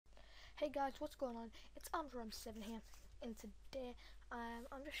Hey guys, what's going on? It's Amram7 here, and today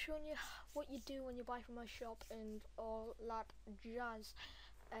I'm just showing you what you do when you buy from my shop and all that jazz.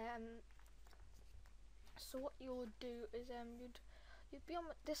 Um, so what you'll do is you'd be on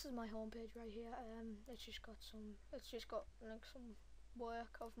this is my homepage right here. It's just got like some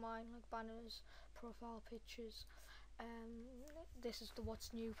work of mine, like banners, profile pictures. This is the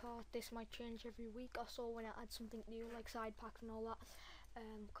what's new part. This might change every week or so when I add something new, like side packs and all that.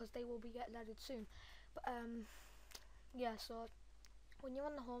 Because they will be getting added soon. But yeah. So when you're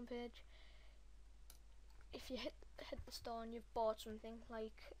on the homepage, if you hit the store and you've bought something,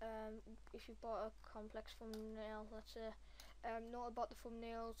 like if you bought a complex thumbnail, let's say, note about the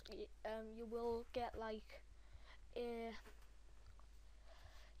thumbnails. You will get like a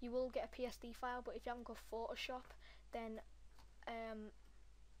a PSD file, but if you haven't got Photoshop, then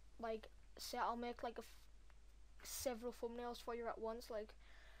like say I'll make like several thumbnails for you at once, like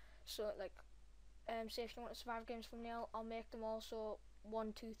so like say if you want a Survivor Games thumbnail, I'll make them also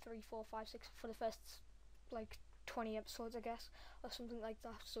 1, 2, 3, 4, 5, 6 for the first like 20 episodes, I guess, or something like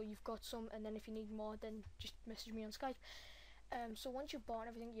that. So you've got some, and then if you need more, then just message me on Skype. So once you've bought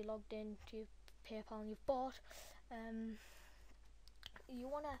everything, you logged in to your PayPal and you've bought, you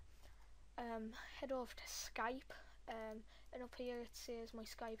wanna head over to Skype. And up here it says my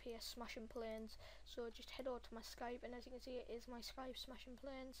Skype here, Smashing Planes. So just head over to my Skype, and as you can see, it is my Skype, Smashing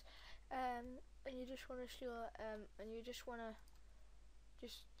Planes. And you just want to show, and you just want to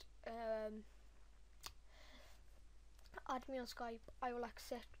add me on Skype. I will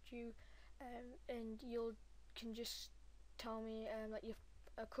accept you, and you can just tell me that you're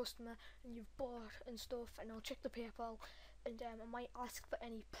a customer and you've bought and stuff, and I'll check the PayPal, and I might ask for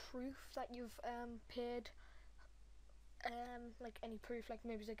any proof that you've paid. Like any proof, like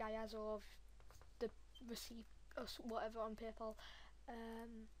maybe the guy has of the receipt or whatever on PayPal.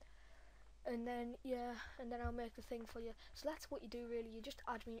 And then I'll make the thing for you. So that's what you do really. You just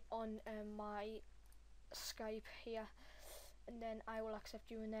add me on my Skype here, and then I will accept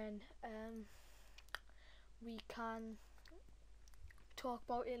you, and then we can talk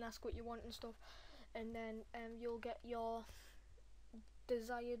about it and ask what you want and stuff, and then you'll get your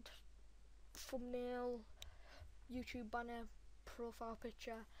desired thumbnail, YouTube banner, profile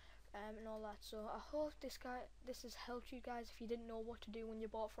picture, and all that. So I hope this has helped you guys if you didn't know what to do when you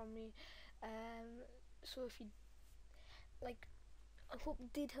bought from me. So if you like, I hope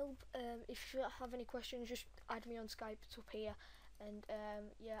it did help. If you have any questions, just add me on Skype. It's up here, and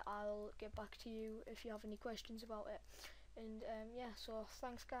yeah, I'll get back to you if you have any questions about it. And yeah, so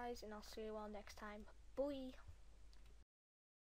thanks guys, and I'll see you all next time. Bye.